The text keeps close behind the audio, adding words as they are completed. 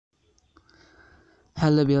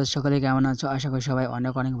Hello viewers, সকলে কেমন আছো? আশা করি সবাই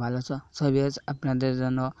অনেক অনেক ভালো আছো। সো ভিউয়ার্স, আপনাদের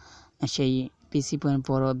জন্য সেই Psiphon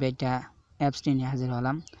প্রো বেটা অ্যাপসটি নিয়ে হাজির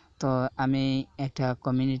হলাম। তো আমি একটা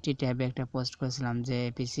কমিউনিটি ট্যাবে একটা পোস্ট করেছিলাম যে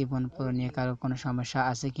Psiphon প্রো নিয়ে কারো কোনো সমস্যা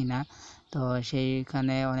আছে কি না। তো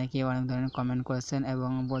সেইখানে অনেকেই অনেক ধরনের কমেন্ট করেছেন এবং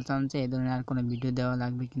বলছিলাম যে এই ধরনের আর কোনো ভিডিও দেওয়া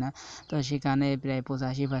লাগবে কি না। তো সেখানে প্রায়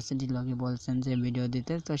 85% লোকই বলছেন যে ভিডিও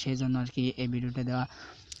দিতে। তো সেই জন্য আর কি এই ভিডিওটা দেওয়া।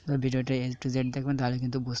 তো ভিডিওটা A to Z দেখবেন, তাহলে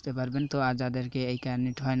কিন্তু বুঝতে পারবেন। তো আর যাদেরকে এই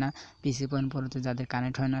কানেক্ট হয় না, Psiphon প্রোতে যাদের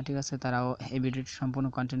কানেক্ট হয় না, ঠিক আছে, তারাও এই ভিডিওটি সম্পূর্ণ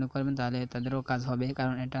কন্টিনিউ করবেন, তাহলে তাদেরও কাজ হবে,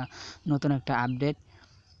 কারণ এটা নতুন একটা আপডেট।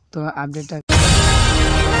 তো আপডেটটা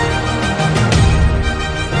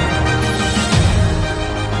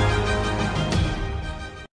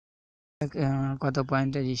কত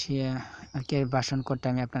পয়েন্টে রিসিয়ে আর কি ভার্সন কোডটা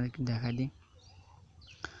আমি আপনাদেরকে দেখাই দিই।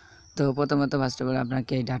 তো প্রথমত ফার্স্ট অফ অল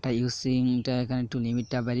আপনাকে ডাটা ইউজিংটা এখানে একটু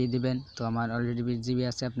লিমিটটা বাড়িয়ে দিবেন। তো আমার অলরেডি 20 GB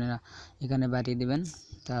আছে, আপনারা এখানে বাড়িয়ে দিবেন,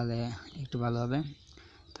 তাহলে একটু ভালো হবে।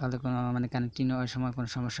 তাহলে কোনো মানে কানেক্টিং হওয়ার সময় কোনো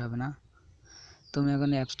সমস্যা হবে না। তো আমি এখন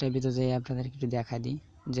অ্যাপসটার ভিতরে যাই, আপনাদেরকে একটু দেখা দিই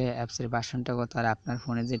যে অ্যাপসের ভার্সনটা কত আর আপনার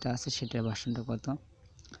ফোনে যেটা আছে সেটার ভার্সনটা কত।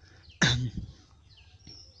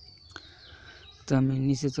 তো আমি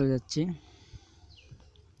নিচে চলে যাচ্ছি।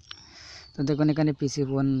 তো দেখুন এখানে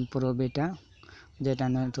Psiphon প্রো বেটা, যেটা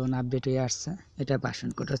নতুন আপডেট হয়ে আসছে, এটা ভার্সন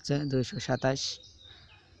কোড হচ্ছে 227।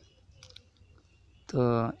 তো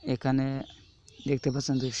এখানে দেখতে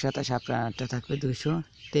পাচ্ছেন 227, আপনারটা থাকবে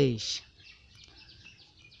 223।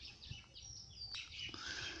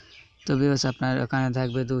 তো ভিউয়ার্স, আপনার ওখানে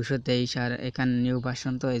থাকবে 223 আর এখানে নিউ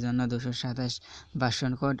ভার্সন, তো এই জন্য 227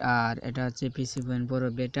 ভার্সন কোড। আর এটা হচ্ছে Psiphon প্রো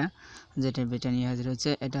বেটা, যেটা বেটা নিয়ে হাজির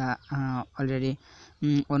হচ্ছে। এটা অলরেডি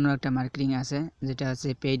অন্য একটা মার্কেটিং আছে, যেটা আছে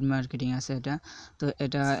পেইড মার্কেটিং আছে এটা। তো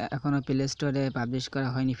এটা এখনও প্লে স্টোরে পাবলিশ করা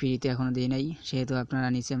হয়নি, ফ্রিতে এখনও দিয়ে নাই, সেহেতু আপনারা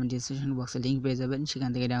নিচে আমি ডিসক্রিপশন বক্সে লিঙ্ক পেয়ে যাবেন, সেখান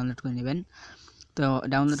থেকে ডাউনলোড করে নেবেন। তো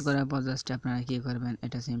ডাউনলোড করার পর জাস্ট আপনারা কী করবেন,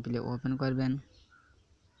 এটা সিম্পলি ওপেন করবেন।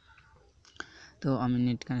 তো আমি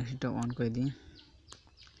নেট কানেকশনটা অন করে দিই।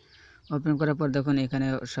 ওপেন করার পর দেখুন এখানে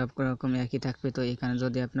সব রকম একই থাকবে। তো এখানে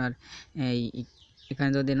যদি আপনার এখানে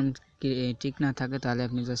যদি এরকম টিক না থাকে, তাহলে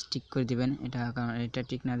আপনি জাস্ট টিক করে দিবেন এটা, কারণ এটা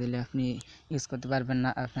টিক না দিলে আপনি ইউজ করতে পারবেন না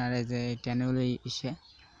আপনার এই যে চ্যানেলই ইসে।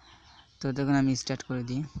 তো দেখুন আমি স্টার্ট করে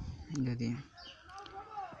দিই যদি।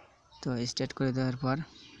 তো স্টার্ট করে দেওয়ার পর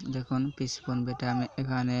দেখুন Psiphon বেটা, আমি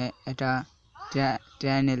এখানে এটা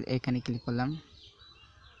ট্রায়াল এখানে ক্লিক করলাম,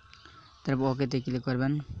 তারপর ওকেতে ক্লিক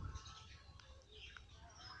করবেন,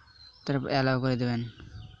 তারপর অ্যালাউ করে দেবেন।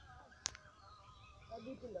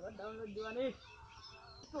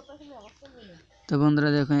 তো বন্ধুরা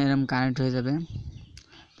দেখুন এরকম কানেক্ট হয়ে যাবে।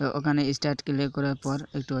 তো ওখানে স্টার্ট ক্লিক করার পর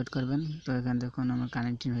একটু ওয়েট করবেন। তো এখানে দেখুন আমার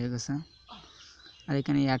কানেক্টিং হয়ে গেছে, আর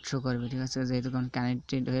এখানে অ্যাড শো করবে, ঠিক আছে, যেহেতু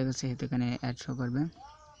কানেক্টেড হয়ে গেছে সেহেতু এখানে অ্যাড শো করবে।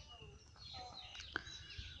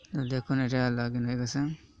 তো দেখুন এটা লগ ইন হয়ে গেছে।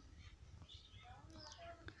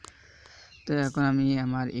 তো এখন আমি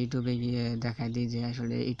আমার ইউটিউবে গিয়ে দেখাই দিই যে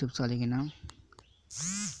আসলে ইউটিউব চলে কিনা।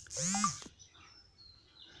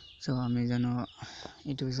 তো আমি যেন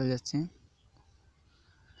ইউটিউবে চলে যাচ্ছি।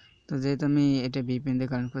 তো যেহেতু আমি এটা VPN দিয়ে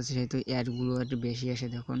কানেক্ট করছি, সেহেতু অ্যাডগুলো একটু বেশি আসে।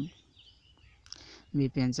 দেখুন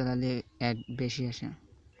VPN চালালে অ্যাড বেশি আসে।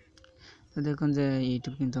 তো দেখুন যে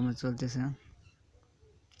ইউটিউব কিন্তু আমার চলতেছে।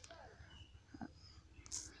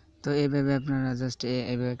 তো এইভাবে আপনারা জাস্ট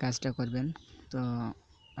এইভাবে কাজটা করবেন। তো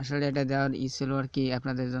আসলে এটা দেওয়ার ছিল আর কি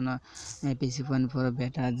আপনাদের জন্য Psiphon প্রো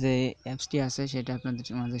বেটা যে অ্যাপসটি আছে সেটা আপনাদের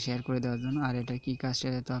মাঝে শেয়ার করে দেওয়ার জন্য। আর এটা কী কাজ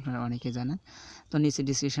সেটা তো আপনারা অনেকে জানেন। তো নিচে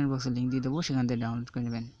ডিসক্রিপশন বক্সে লিঙ্ক দিয়ে দেবো, সেখান থেকে ডাউনলোড করে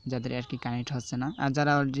নেবেন যাদের আর কি কানেক্ট হচ্ছে না। আর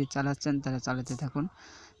যারা অলরেডি চালাচ্ছেন তারা চালাতে থাকুন,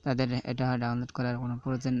 তাদের এটা ডাউনলোড করার কোনো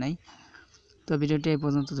প্রয়োজন নাই। তো ভিডিওটি এই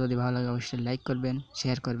পর্যন্ত, যদি ভালো লাগে অবশ্যই লাইক করবেন,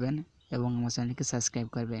 শেয়ার করবেন এবং আমার চ্যানেলকে সাবস্ক্রাইব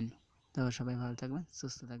করবেন। তো সবাই ভালো থাকবেন,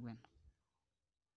 সুস্থ থাকবেন।